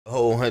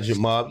100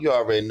 mob. You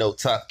already know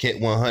Top Cat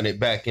 100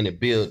 back in the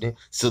building.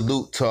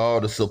 Salute to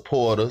all the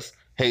supporters.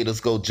 Haters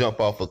go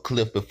jump off a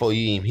cliff before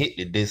you even hit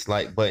the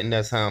dislike button.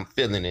 That's how I'm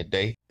feeling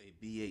today. Hey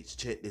BH,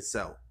 check this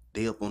out.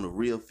 They up on the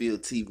Real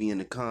Field TV in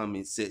the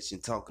comment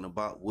section talking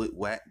about what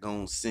whack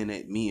gon' send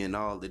at me and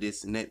all of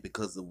this and that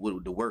because of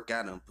what the work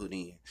I done put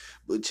in.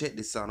 But check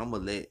this out. I'm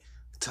gonna let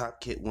Top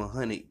Cat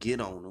 100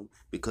 get on him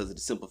because of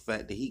the simple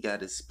fact that he got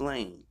to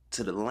explain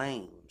to the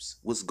lames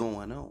what's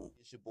going on.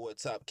 It's your boy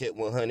Top Cat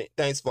 100.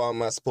 Thanks for all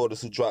my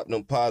supporters who dropped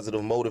them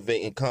positive,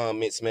 motivating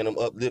comments, man, them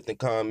uplifting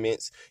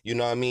comments. You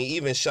know what I mean?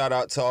 Even shout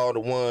out to all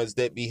the ones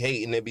that be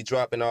hating, that be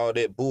dropping all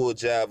that bull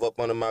jive up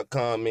under my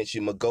comments.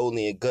 You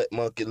Mongolian gut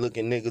monkey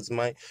looking niggas,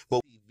 man.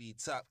 But we be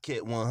Top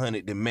Cat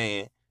 100 the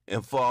man.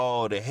 And for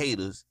all the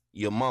haters,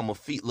 your mama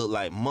feet look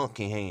like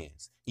monkey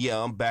hands.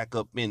 Yeah, I'm back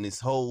up in this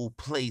whole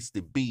place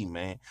to be,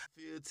 man.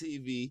 Field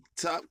TV,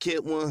 Top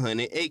Cat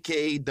 100,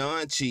 a.k.a.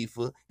 Don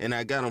Chiefer, and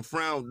I got them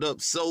frowned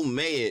up so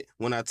mad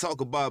when I talk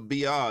about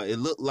BR, it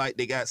looked like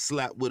they got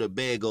slapped with a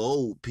bag of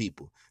old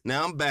people.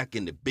 Now I'm back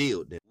in the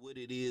building. What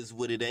it is,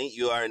 what it ain't,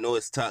 you already know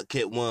it's Top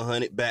Cat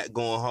 100, back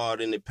going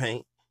hard in the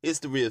paint. It's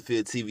the Real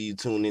Field TV you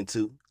tune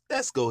into.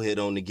 Let's go ahead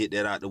on to get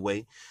that out the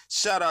way.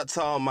 Shout out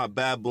to all my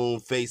baboon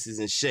faces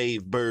and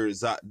shaved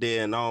birds out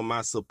there and all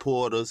my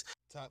supporters.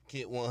 Top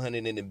Cat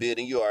 100 in the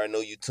building. You already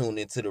know you tuned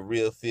into the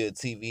Real Field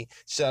TV.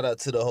 Shout out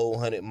to the whole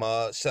 100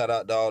 mob. Shout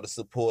out to all the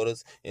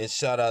supporters. And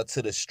shout out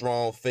to the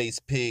strong face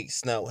pig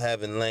snout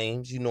having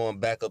lames. You know I'm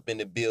back up in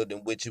the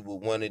building with you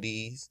with one of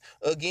these.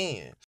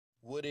 Again.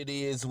 What it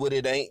is, what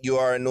it ain't, you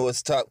already know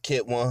it's Top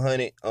Cat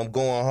 100. I'm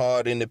going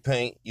hard in the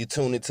paint. You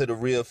tune into the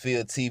Real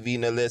Field TV.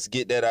 Now let's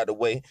get that out of the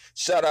way.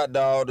 Shout out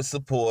to all the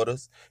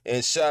supporters.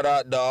 And shout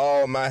out to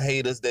all my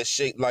haters that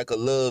shaped like a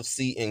love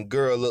seat and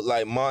girl look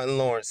like Martin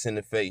Lawrence in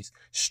the face.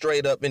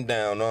 Straight up and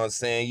down, know what I'm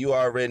saying? You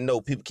already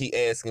know. People keep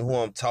asking who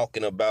I'm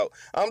talking about.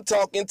 I'm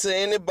talking to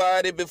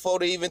anybody before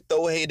they even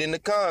throw hate in the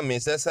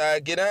comments. That's how I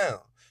get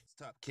out.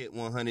 Top Cat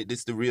 100,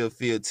 this the Real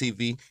Field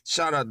TV.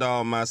 Shout out to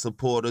all my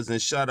supporters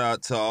and shout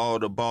out to all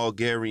the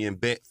Bulgarian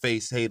bet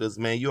face haters,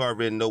 man. You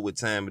already know what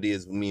time it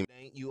is with me.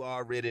 You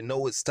already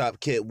know it's Top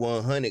Cat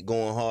 100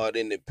 going hard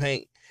in the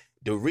paint.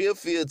 The Real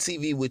Field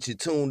TV, which you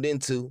tuned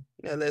into.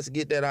 Now let's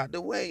get that out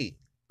the way.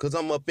 Cause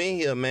I'm up in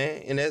here,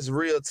 man, and that's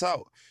real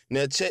talk.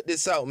 Now check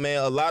this out,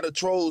 man. A lot of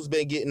trolls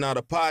been getting out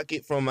of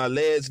pocket from my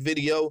last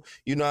video.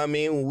 You know what I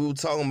mean? When we were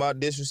talking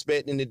about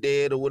disrespecting the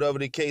dead or whatever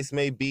the case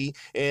may be.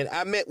 And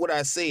I meant what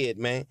I said,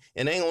 man.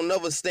 And I ain't gonna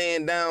never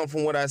stand down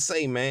from what I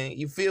say, man.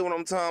 You feel what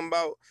I'm talking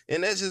about?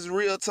 And that's just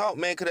real talk,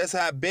 man. Cause that's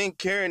how I've been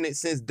carrying it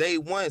since day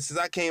one, since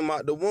I came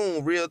out the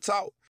womb. Real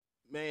talk.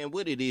 Man,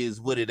 what it is,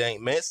 what it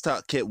ain't, man. It's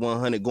Top Cat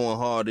 100 going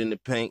hard in the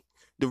paint.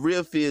 The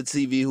Real Field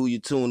TV, who you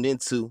tuned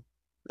into.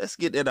 Let's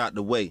get that out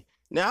the way.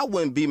 Now, I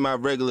wouldn't be my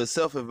regular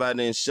self if I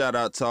didn't shout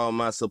out to all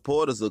my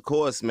supporters, of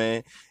course,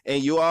 man.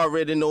 And you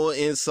already know an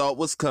insult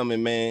was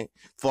coming, man.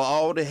 For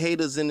all the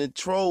haters and the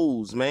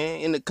trolls, man,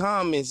 in the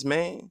comments,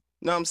 man. You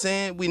know what I'm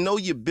saying? We know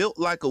you're built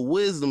like a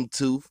wisdom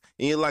tooth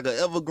and you're like an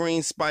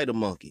evergreen spider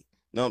monkey.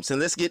 You know what I'm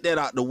saying? Let's get that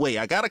out the way.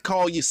 I got to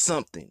call you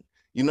something.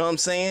 You know what I'm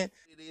saying?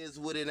 Is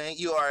what it ain't.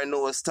 You already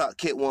know it's Top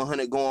Cat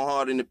 100 going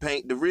hard in the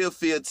paint. The Real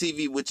Field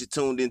TV, which you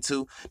tuned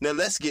into. Now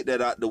let's get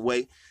that out the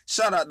way.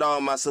 Shout out to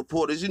all my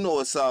supporters. You know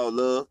it's all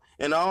love.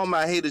 And all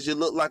my haters, you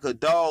look like a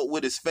dog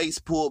with his face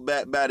pulled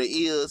back by the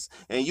ears.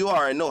 And you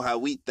already know how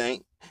we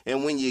think.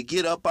 And when you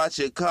get up out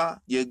your car,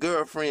 your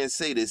girlfriend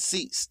say the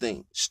seat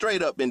stink.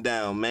 Straight up and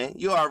down, man.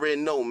 You already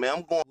know, man.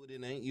 I'm going with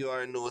it, ain't. You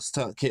already know it's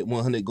Top Cat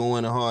 100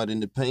 going hard in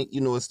the paint. You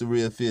know it's the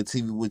Real Field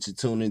TV, which you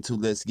tune into.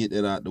 Let's get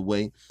that out the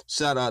way.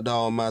 Shout out to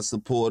all my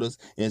supporters.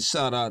 And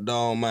shout out to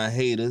all my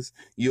haters.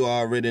 You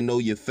already know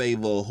you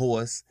favor a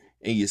horse.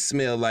 And you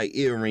smell like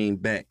earring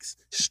backs.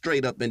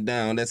 Straight up and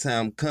down. That's how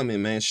I'm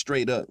coming, man.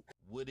 Straight up.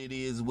 What it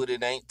is, what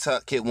it ain't.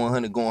 Top Cat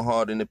 100 going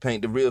hard in the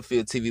paint. The Real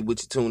Field TV,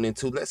 what you tune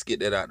into. Let's get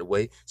that out the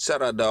way.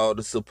 Shout out to all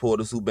the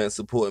supporters who've been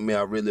supporting me.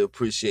 I really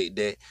appreciate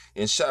that.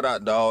 And shout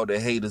out to all the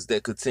haters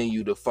that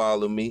continue to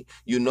follow me.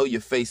 You know your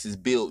face is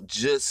built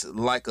just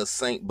like a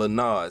St.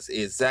 Bernard's.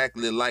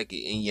 Exactly like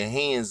it. And your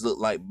hands look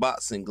like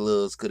boxing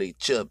gloves because they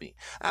chubby.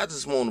 I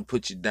just want to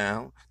put you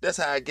down. That's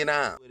how I get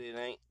out. What it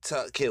ain't.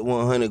 Top Cat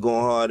 100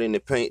 going hard in the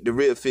paint. The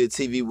Real Field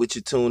TV, what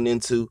you tune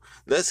into.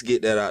 Let's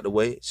get that out the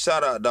way.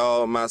 Shout out to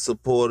all my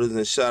supporters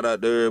and shout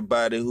out to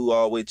everybody who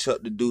always chuck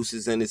the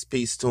deuces and his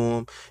peace to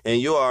them.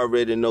 And you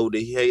already know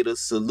the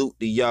haters. Salute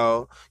to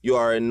y'all. You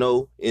already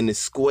know in the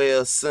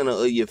square center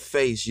of your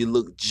face, you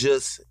look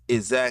just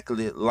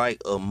exactly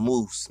like a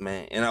moose,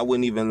 man. And I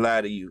wouldn't even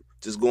lie to you.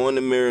 Just go in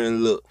the mirror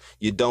and look.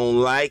 You don't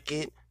like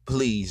it?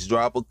 Please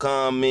drop a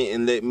comment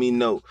and let me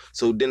know.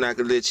 So then I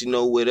can let you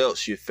know what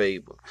else you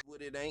favor.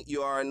 What it ain't,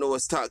 you already know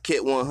it's Top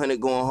Cat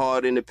 100 going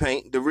hard in the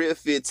paint. The Real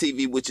Field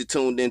TV, which you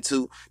tuned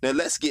into. Now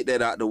let's get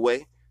that out the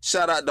way.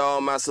 Shout out to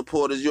all my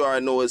supporters. You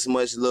already know it's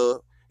much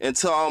love. And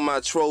to all my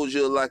trolls,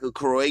 you're like a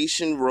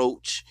Croatian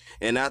roach.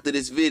 And after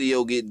this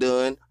video get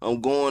done, I'm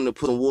going to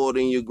put some water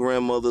in your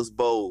grandmother's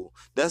bowl.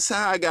 That's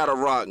how I gotta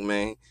rock,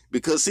 man.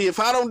 Because see, if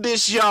I don't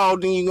diss y'all,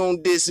 then you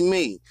gonna diss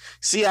me.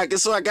 See, I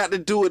got to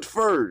do it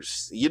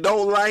first. You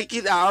don't like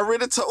it? I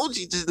already told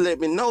you, just let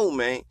me know,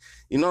 man.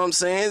 You know what I'm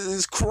saying?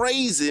 It's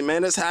crazy,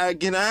 man. That's how I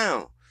get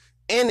down.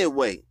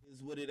 Anyway.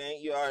 Is what it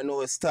ain't. You already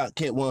know it's Top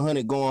Cat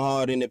 100 going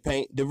hard in the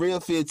paint. The Real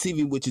Feel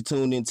TV, what you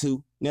tuned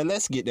into. Now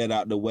let's get that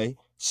out the way.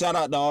 Shout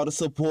out to all the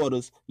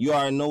supporters. You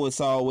already know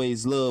it's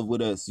always love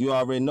with us. You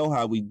already know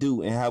how we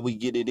do and how we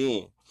get it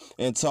in.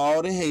 And to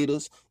all the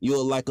haters, you're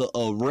like a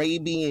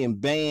Arabian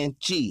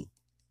banshee,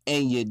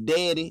 and your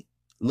daddy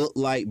look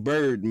like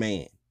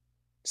Birdman.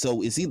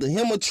 So it's either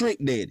him or Trick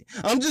Daddy.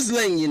 I'm just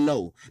letting you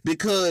know,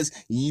 because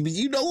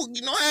you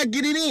know how I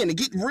get it in. It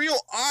get real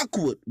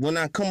awkward when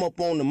I come up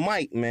on the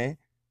mic, man.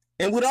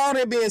 And with all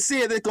that being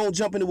said, let's go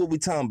jump into what we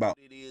talking about.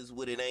 It is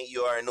what it ain't.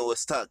 You already know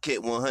it's Top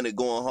Cat 100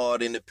 going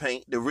hard in the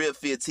paint. The Real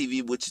Feel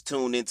TV, what you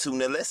tuned into.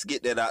 Now let's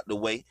get that out the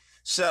way.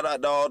 Shout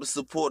out to all the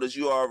supporters.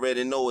 You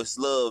already know it's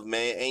love,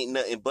 man. Ain't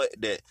nothing but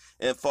that.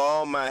 And for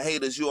all my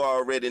haters, you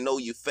already know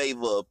you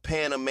favor a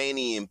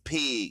Panamanian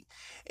pig.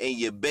 And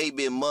your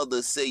baby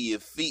mother say your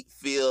feet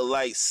feel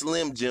like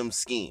Slim Jim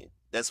skin.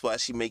 That's why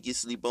she make you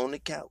sleep on the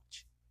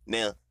couch.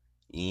 Now,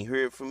 you ain't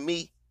heard from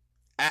me.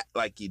 Act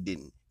like you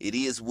didn't. It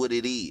is what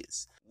it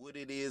is. What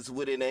it is,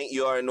 what it ain't.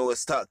 You already know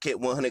it's Top Cat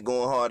 100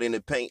 going hard in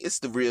the paint. It's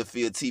the Real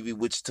Feel TV,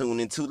 which you tune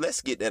into.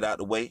 Let's get that out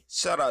the way.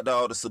 Shout out to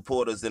all the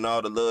supporters and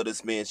all the love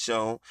that's being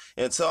shown.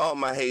 And to all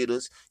my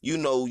haters, you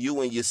know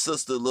you and your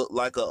sister look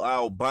like an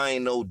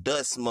albino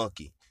dust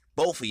monkey.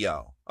 Both of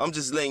y'all. I'm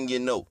just letting you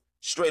know.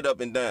 Straight up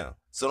and down.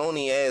 So don't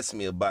even ask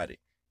me about it.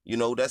 You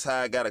know, that's how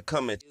I gotta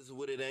come at. This is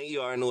what it ain't.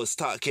 You already know it's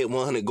Top Cat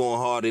 100 going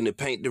hard in the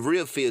paint. The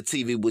Real Feel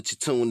TV, what you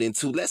tuned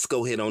into. Let's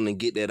go ahead on and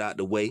get that out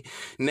the way.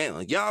 Now,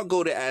 y'all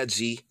go to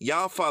IG.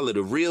 Y'all follow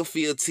the Real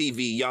Feel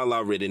TV. Y'all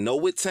already know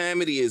what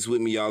time it is with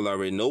me. Y'all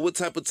already know what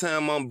type of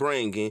time I'm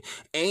bringing.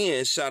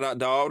 And shout out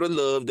to all the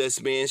love that's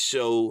being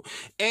showed.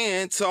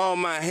 And to all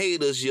my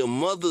haters, your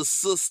mother's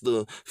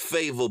sister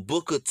favor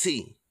Booker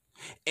T.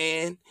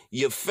 And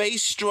your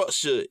face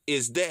structure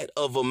is that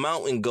of a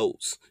mountain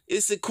goat's.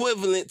 It's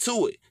equivalent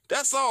to it.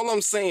 That's all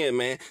I'm saying,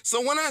 man.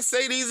 So when I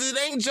say these, it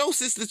ain't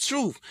jokes, it's the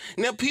truth.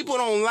 Now, people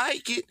don't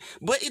like it,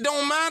 but it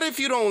don't matter if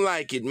you don't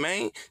like it,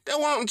 man. That's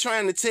what I'm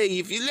trying to tell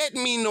you. If you let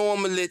me know, I'm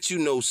going to let you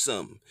know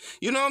something.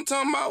 You know what I'm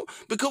talking about?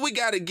 Because we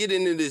got to get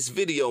into this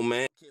video,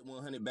 man. Cat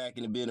 100 back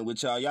in the building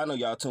with y'all. Y'all know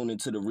y'all tuned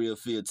into the Real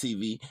Feel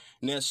TV.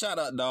 Now, shout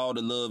out to all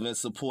the love and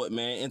support,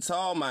 man. And to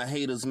all my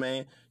haters,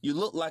 man, you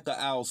look like a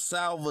El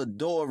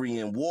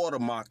Salvadorian water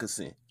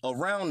moccasin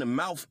around the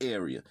mouth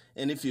area.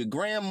 And if your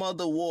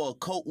grandmother wore a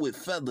coat with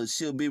feathers,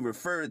 she'll be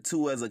referred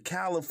to as a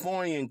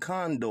Californian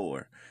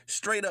condor.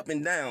 Straight up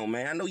and down,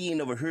 man. I know you ain't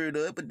never heard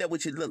of it, but that's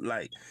what you look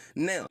like.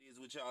 Now,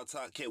 y'all,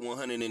 Top Cat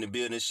 100 in the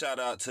building. Shout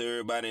out to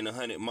everybody in the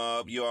 100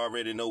 mob. You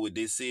already know what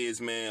this is,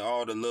 man.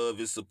 All the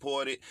love is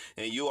supported.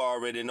 And you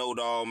already know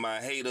to all my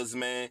haters,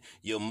 man,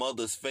 your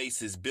mother's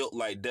face is built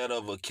like that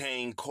of a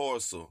cane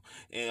corso.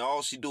 And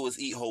all she do is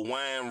eat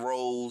Hawaiian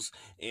rolls,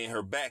 and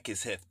her back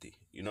is hefty.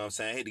 You know what I'm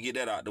saying? I hate to get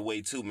that out the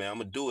way too, man. I'm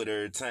going to do it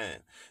every time.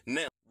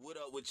 Now, what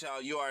up with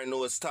y'all? You already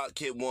know it's Top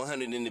Cat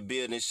 100 in the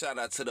building. Shout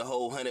out to the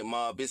whole 100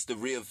 mob. It's the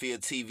Real Feel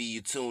TV you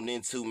tuned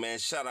into, man.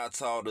 Shout out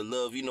to all the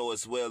love. You know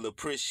it's well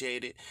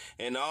appreciated.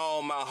 And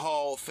all my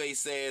hard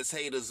face ass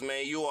haters,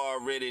 man, you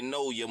already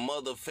know your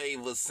mother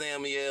favors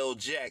Samuel L.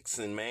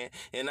 Jackson, man.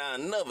 And I'll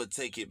never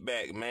take it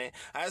back, man.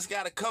 I just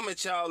got to come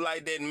at y'all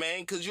like that,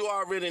 man, because you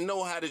already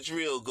know how the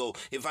drill go.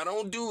 If I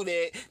don't do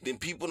that, then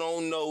people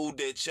don't know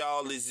that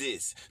y'all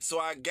exist. So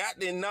I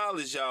got to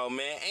acknowledge y'all,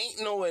 man.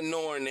 Ain't no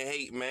ignoring the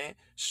hate, man.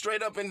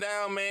 Straight up and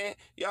down, man.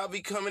 Y'all be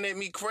coming at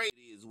me crazy.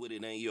 It is what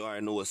it ain't. You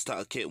already know it's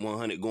Top Cat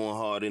 100 going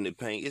hard in the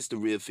paint. It's the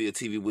Real Feel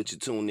TV, what you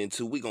tuned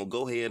into. We gonna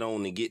go ahead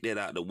on and get that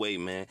out the way,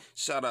 man.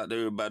 Shout out to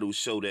everybody who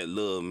show that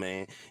love,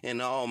 man.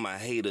 And all my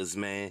haters,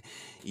 man.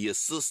 Your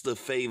sister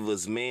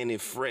favors Manny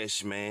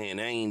Fresh, man. And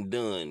I ain't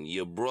done.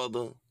 Your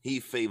brother, he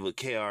favor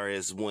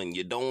KRS-One.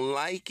 You don't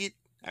like it?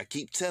 I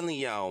keep telling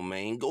y'all,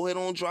 man, go ahead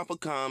on, drop a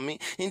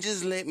comment, and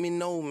just let me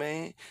know,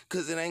 man,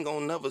 because it ain't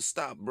gonna never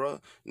stop,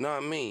 bro. Know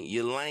what I mean?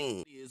 You're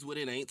lame. It is what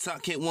it ain't.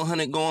 Top Cat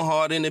 100 going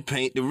hard in the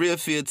paint. The Real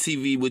Feel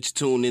TV, which you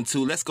tuned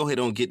into. Let's go ahead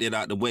and get that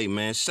out the way,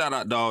 man. Shout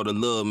out to all the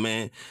love,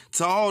 man.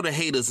 To all the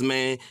haters,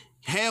 man.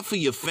 Half of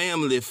your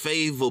family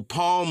favor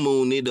Paul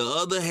Mooney, the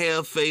other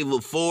half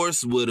favor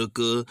Forrest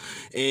Whitaker,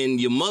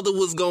 and your mother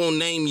was gonna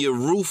name you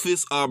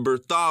Rufus or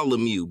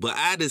Bartholomew, but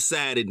I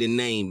decided to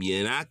name you,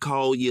 and I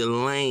call you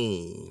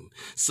lame.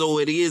 So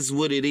it is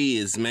what it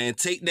is, man.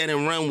 Take that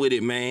and run with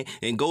it, man,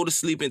 and go to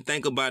sleep and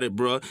think about it,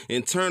 bro,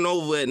 and turn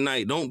over at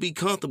night. Don't be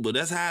comfortable.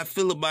 That's how I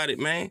feel about it,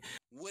 man.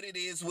 What it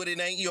is, what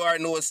it ain't, you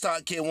already know it's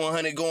Top Kid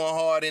 100 going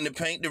hard in the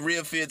paint. The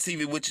Real Feel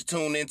TV, what you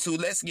tune into.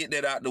 Let's get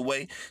that out the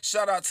way.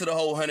 Shout out to the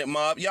whole 100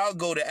 mob. Y'all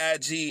go to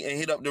IG and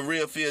hit up the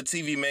Real Feel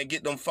TV, man.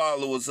 Get them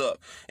followers up.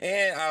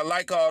 And I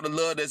like all the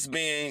love that's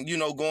been,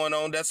 going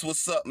on. That's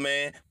what's up,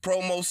 man.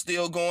 Promo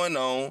still going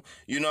on.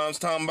 You know what I'm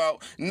talking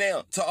about?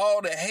 Now, to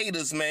all the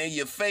haters, man,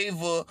 you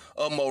favor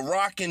a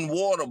Moroccan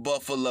water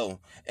buffalo,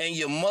 and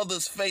your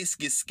mother's face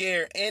gets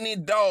scared any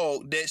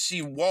dog that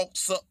she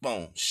walks up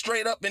on.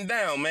 Straight up and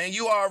down, man.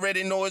 You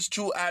already know it's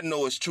true. I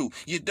know it's true.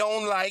 You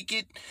don't like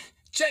it?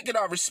 Check it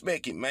out,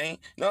 respect it, man.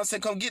 You know what I'm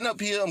saying? Come getting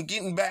up here. I'm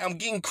getting back. I'm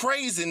getting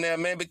crazy now,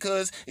 man,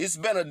 because it's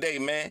been a day,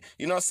 man.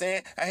 You know what I'm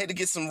saying? I had to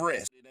get some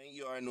rest.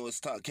 You already know it's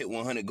Top Kid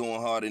 100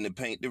 going hard in the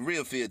paint. The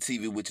Real Feel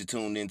TV, what you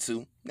tuned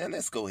into. Now,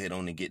 let's go ahead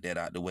on and get that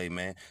out the way,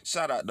 man.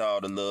 Shout out to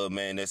all the love,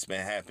 man, that's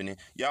been happening.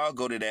 Y'all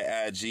go to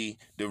that IG,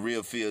 The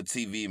Real Feel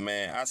TV,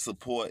 man. I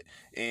support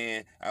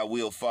and I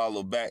will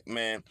follow back,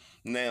 man.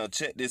 Now,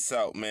 check this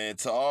out, man.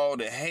 To all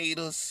the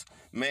haters,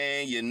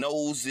 man, your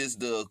nose is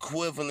the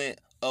equivalent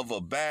of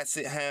a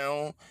basset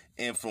hound,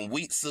 and from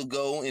weeks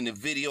ago in the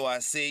video I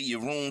said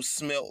your room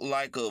smelled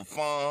like a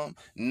farm.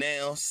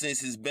 Now,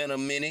 since it's been a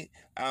minute,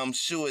 I'm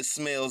sure it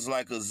smells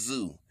like a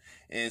zoo.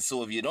 And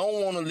so if you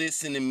don't want to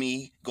listen to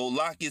me, go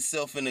lock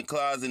yourself in the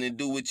closet and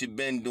do what you've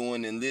been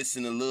doing and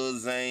listen to Lil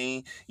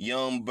Zane,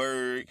 Young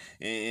Berg,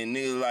 and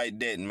niggas like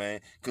that,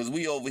 man. Because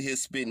we over here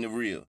spitting the real.